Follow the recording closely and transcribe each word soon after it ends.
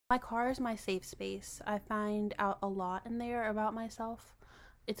My car is my safe space. I find out a lot in there about myself.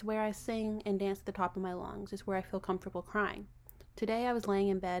 It's where I sing and dance at the top of my lungs. It's where I feel comfortable crying. Today I was laying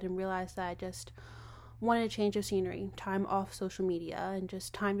in bed and realized that I just wanted a change of scenery, time off social media, and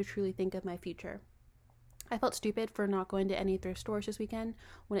just time to truly think of my future. I felt stupid for not going to any thrift stores this weekend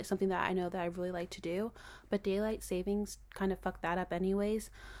when it's something that I know that I really like to do, but daylight savings kind of fucked that up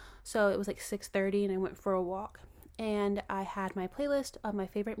anyways. So it was like 6:30 and I went for a walk. And I had my playlist of my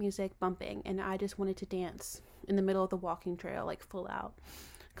favorite music bumping, and I just wanted to dance in the middle of the walking trail, like full out.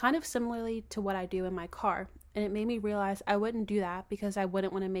 Kind of similarly to what I do in my car. And it made me realize I wouldn't do that because I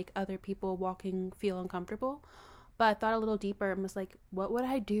wouldn't want to make other people walking feel uncomfortable. But I thought a little deeper and was like, what would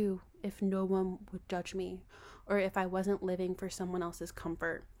I do if no one would judge me? Or if I wasn't living for someone else's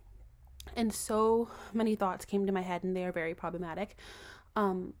comfort? And so many thoughts came to my head, and they are very problematic.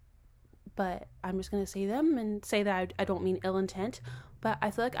 But I'm just going to say them and say that I don't mean ill intent, but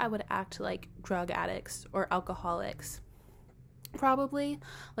I feel like I would act like drug addicts or alcoholics. Probably.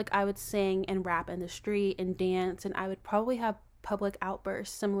 Like, I would sing and rap in the street and dance, and I would probably have public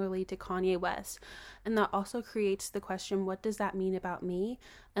outbursts similarly to Kanye West. And that also creates the question, what does that mean about me?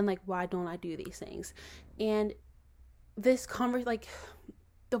 And like, why don't I do these things? And this like,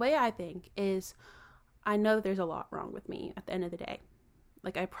 the way I think is, I know that there's a lot wrong with me at the end of the day.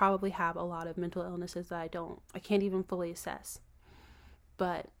 Like, I probably have a lot of mental illnesses that I can't even fully assess.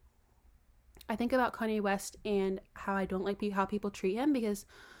 But I think about Kanye West and how I don't like how people treat him because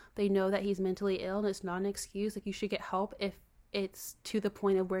they know that he's mentally ill, and it's not an excuse. Like, you should get help if it's to the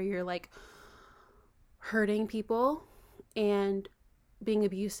point of where you're like hurting people and being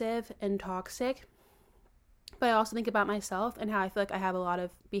abusive and toxic. But I also think about myself and how I feel like I have a lot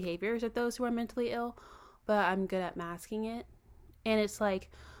of behaviors of those who are mentally ill, but I'm good at masking it. And it's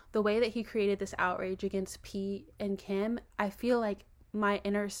like the way that he created this outrage against Pete and Kim, I feel like my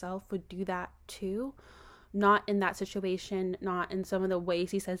inner self would do that too. Not in that situation, not in some of the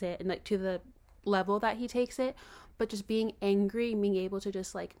ways he says it, and like to the level that he takes it, but just being angry and being able to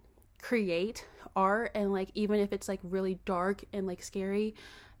just like create art, and like even if it's like really dark and like scary,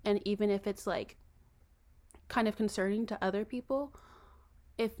 and even if it's like kind of concerning to other people,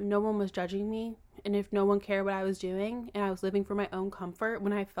 if no one was judging me and if no one cared what I was doing and I was living for my own comfort,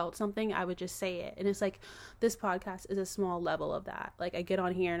 when I felt something, I would just say it. And it's like, this podcast is a small level of that. Like, I get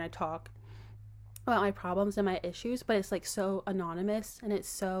on here and I talk about my problems and my issues, but it's like so anonymous and it's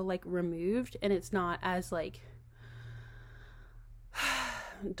so like removed, and it's not as like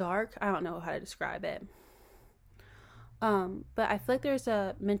dark. I don't know how to describe it. But I feel like there's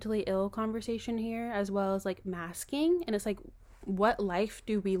a mentally ill conversation here as well as like masking, and it's like, what life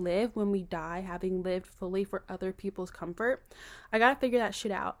do we live when we die having lived fully for other people's comfort? I gotta figure that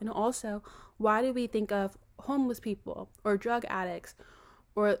shit out. And also, why do we think of homeless people or drug addicts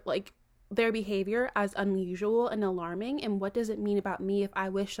or like their behavior as unusual and alarming? And what does it mean about me if I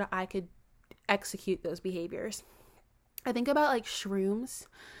wish that I could execute those behaviors? I think about like shrooms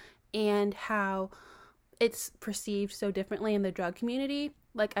and how it's perceived so differently in the drug community.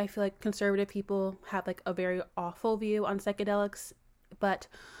 Like, I feel like conservative people have like a very awful view on psychedelics, but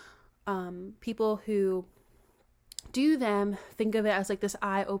people who do them think of it as like this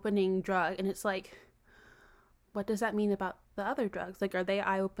eye-opening drug, and it's like, what does that mean about the other drugs? Like, are they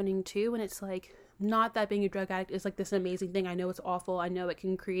eye-opening too? And it's like, not that being a drug addict is like this amazing thing. I know it's awful. I know it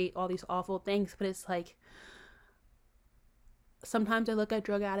can create all these awful things, but it's like, sometimes I look at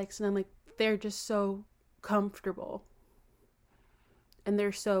drug addicts and I'm like, they're just so comfortable and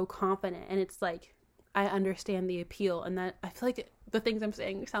they're so confident, and it's like, I understand the appeal. And that, I feel like the things I'm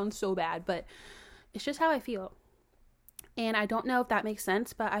saying sound so bad, but it's just how I feel. And I don't know if that makes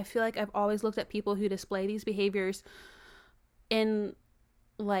sense, but I feel like I've always looked at people who display these behaviors in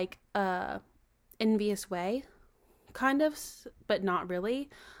like a envious way, kind of, but not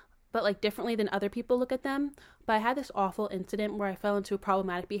really, but like differently than other people look at them. But I had this awful incident where I fell into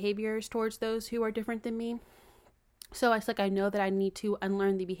problematic behaviors towards those who are different than me. So it's like, I know that I need to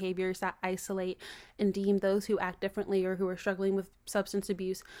unlearn the behaviors that isolate and deem those who act differently or who are struggling with substance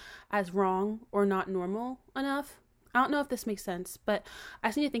abuse as wrong or not normal enough. I don't know if this makes sense, but I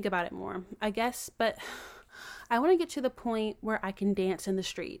just need to think about it more, I guess. But I want to get to the point where I can dance in the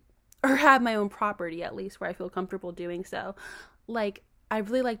street, or have my own property at least, where I feel comfortable doing so. Like, I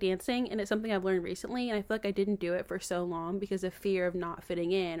really like dancing, and it's something I've learned recently, and I feel like I didn't do it for so long because of fear of not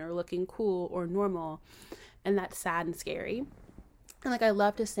fitting in or looking cool or normal. And that's sad and scary. And like, I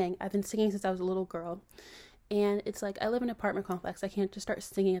love to sing. I've been singing since I was a little girl. And it's like, I live in an apartment complex. I can't just start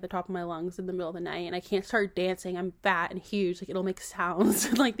singing at the top of my lungs in the middle of the night. And I can't start dancing. I'm fat and huge. Like, it'll make sounds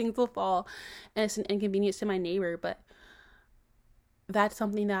and like things will fall. And it's an inconvenience to my neighbor. But that's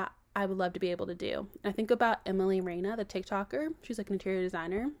something that I would love to be able to do. I think about Emily Reyna, the TikToker. She's like an interior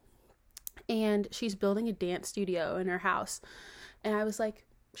designer, and she's building a dance studio in her house. And I was like,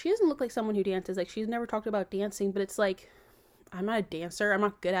 she doesn't look like someone who dances. Like, she's never talked about dancing, but it's like, I'm not a dancer. I'm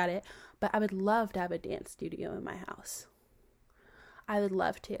not good at it, but I would love to have a dance studio in my house. I would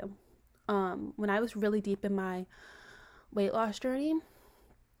love to. When I was really deep in my weight loss journey,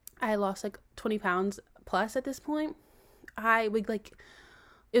 I lost like 20 pounds plus at this point. I would like,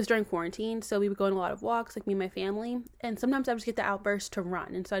 it was during quarantine, so we would go on a lot of walks, like me and my family, and sometimes I would just get the outburst to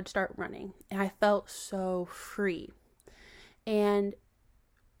run, and so I'd start running, and I felt so free. And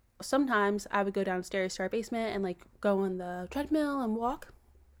sometimes I would go downstairs to our basement and like go on the treadmill and walk.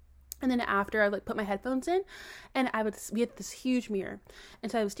 And then after, I would like put my headphones in, and we had this huge mirror,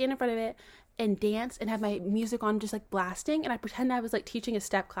 and so I would stand in front of it and dance and have my music on just like blasting, and I pretend I was like teaching a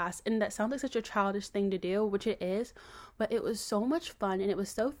step class. And that sounds like such a childish thing to do, which it is, but it was so much fun and it was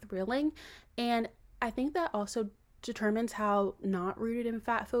so thrilling. And I think that also determines how not rooted in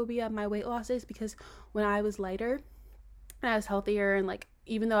fat phobia my weight loss is, because when I was lighter and I was healthier, and like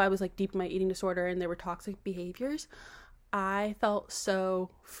even though I was like deep in my eating disorder and there were toxic behaviors, I felt so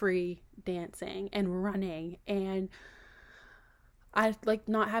free dancing and running, and I like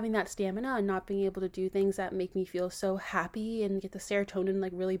not having that stamina and not being able to do things that make me feel so happy and get the serotonin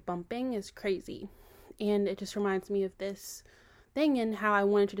like really bumping is crazy. And it just reminds me of this thing and how I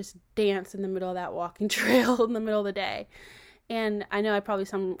wanted to just dance in the middle of that walking trail in the middle of the day. And I know I probably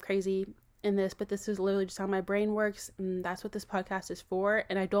sound crazy in this, but this is literally just how my brain works, and that's what this podcast is for.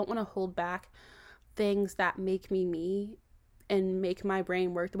 And I don't want to hold back things that make me and make my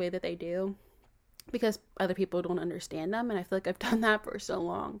brain work the way that they do, because other people don't understand them, and I feel like I've done that for so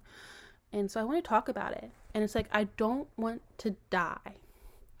long. And so I want to talk about it. And it's like, I don't want to die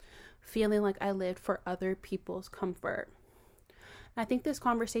feeling like I lived for other people's comfort. And I think this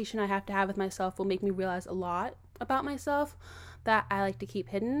conversation I have to have with myself will make me realize a lot about myself that I like to keep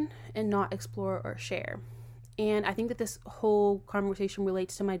hidden and not explore or share. And I think that this whole conversation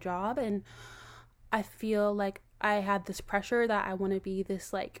relates to my job, and I feel like I had this pressure that I want to be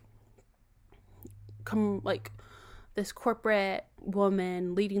this this corporate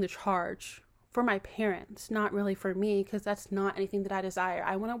woman leading the charge for my parents, not really for me, because that's not anything that I desire.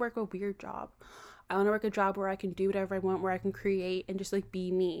 I want to work a weird job. I want to work a job where I can do whatever I want, where I can create and just like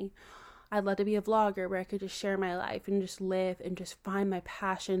be me. I'd love to be a vlogger where I could just share my life and just live and just find my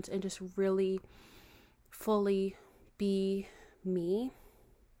passions and just really fully be me.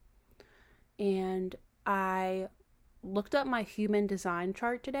 And I looked up my human design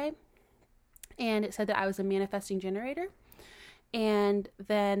chart today, and it said that I was a manifesting generator. And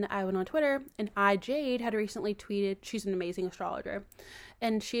then I went on Twitter, and Jade had recently tweeted, she's an amazing astrologer,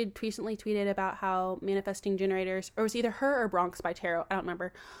 and she had recently tweeted about how manifesting generators, or it was either her or Bronx by Tarot, I don't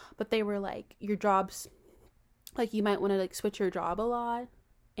remember, but they were like, your jobs, like you might want to like switch your job a lot,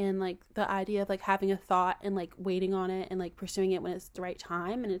 and like the idea of like having a thought and like waiting on it and like pursuing it when it's the right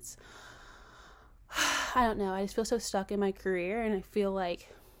time. And it's, I don't know, I just feel so stuck in my career, and I feel like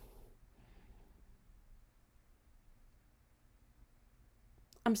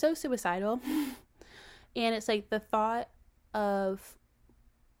I'm so suicidal. And it's like the thought of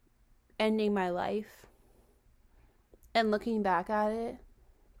ending my life and looking back at it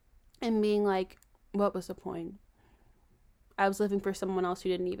and being like, what was the point? I was living for someone else who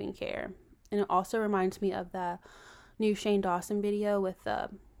didn't even care. And it also reminds me of the new Shane Dawson video with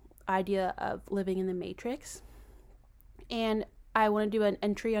the idea of living in the Matrix. And I want to do an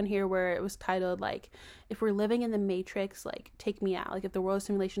entry on here where it was titled like, if we're living in the Matrix, like take me out. Like if the world is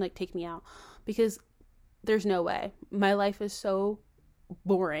simulation, like take me out, because there's no way. My life is so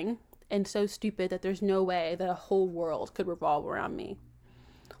boring and so stupid that there's no way that a whole world could revolve around me.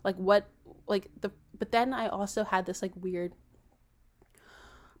 But then I also had this like weird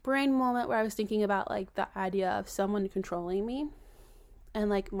brain moment where I was thinking about like the idea of someone controlling me and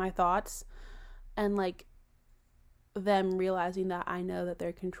like my thoughts, and like them realizing that I know that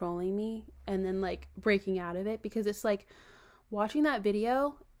they're controlling me, and then like breaking out of it. Because it's like, watching that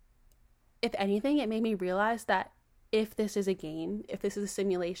video, if anything, it made me realize that if this is a game, if this is a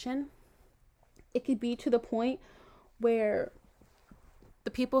simulation, it could be to the point where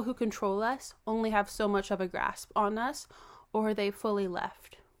the people who control us only have so much of a grasp on us, or they fully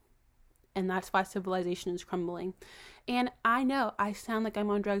left. And that's why civilization is crumbling. And I know I sound like I'm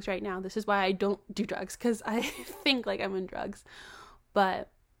on drugs right now. This is why I don't do drugs, because I think like I'm on drugs. But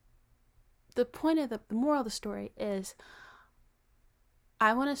the point of the moral of the story is,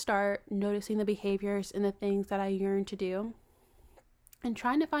 I want to start noticing the behaviors and the things that I yearn to do, and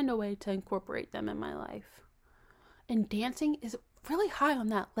trying to find a way to incorporate them in my life. And dancing is really high on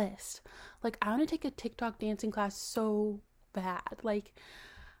that list. Like, I want to take a TikTok dancing class so bad. Like,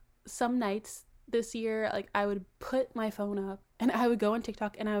 some nights this year, like, I would put my phone up and I would go on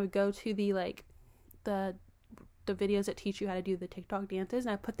TikTok and I would go to the like the videos that teach you how to do the TikTok dances,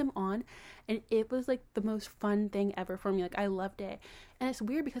 and I put them on, and it was like the most fun thing ever for me. Like, I loved it. And it's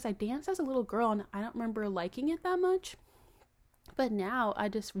weird because I danced as a little girl and I don't remember liking it that much, but now I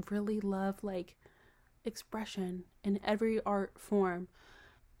just really love like expression in every art form.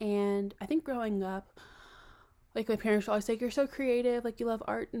 And I think growing up, like, my parents would always say, you're so creative, like, you love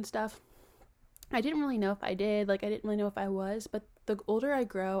art and stuff. I didn't really know if I did, like, I didn't really know if I was, but the older I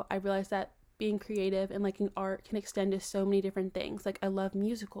grow, I realized that being creative and liking art can extend to so many different things. Like, I love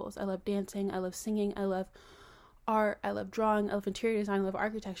musicals, I love dancing, I love singing, I love art, I love drawing, I love interior design, I love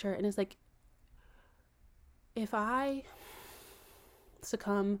architecture. And it's like, if I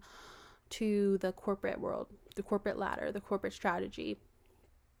succumb to the corporate world, the corporate ladder, the corporate strategy,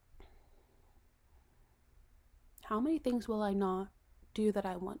 how many things will I not do that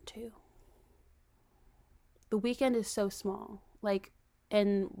I want to? The weekend is so small, like,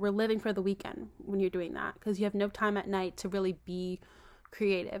 and we're living for the weekend when you're doing that, because you have no time at night to really be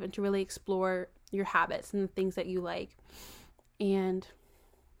creative and to really explore your habits and the things that you like. And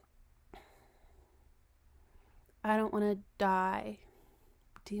I don't want to die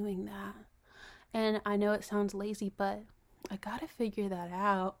doing that. And I know it sounds lazy, but I gotta figure that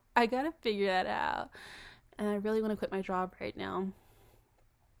out. And I really want to quit my job right now.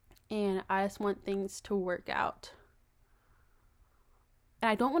 And I just want things to work out. And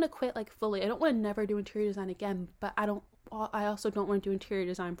I don't want to quit like fully. I don't want to never do interior design again, but I also don't want to do interior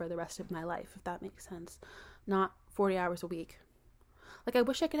design for the rest of my life, if that makes sense. Not 40 hours a week. Like, I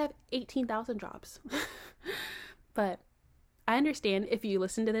wish I could have 18,000 jobs. But I understand if you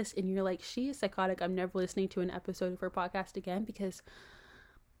listen to this and you're like, she is psychotic, I'm never listening to an episode of her podcast again, because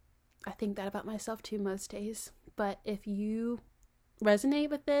I think that about myself too most days. But if you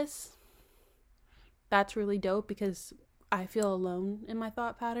resonate with this, that's really dope, because I feel alone in my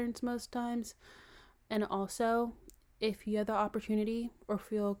thought patterns most times. And also, if you have the opportunity or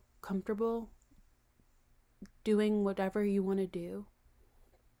feel comfortable doing whatever you want to do,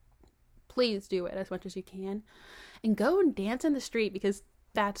 please do it as much as you can. And go and dance in the street, because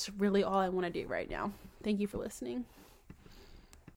that's really all I want to do right now. Thank you for listening.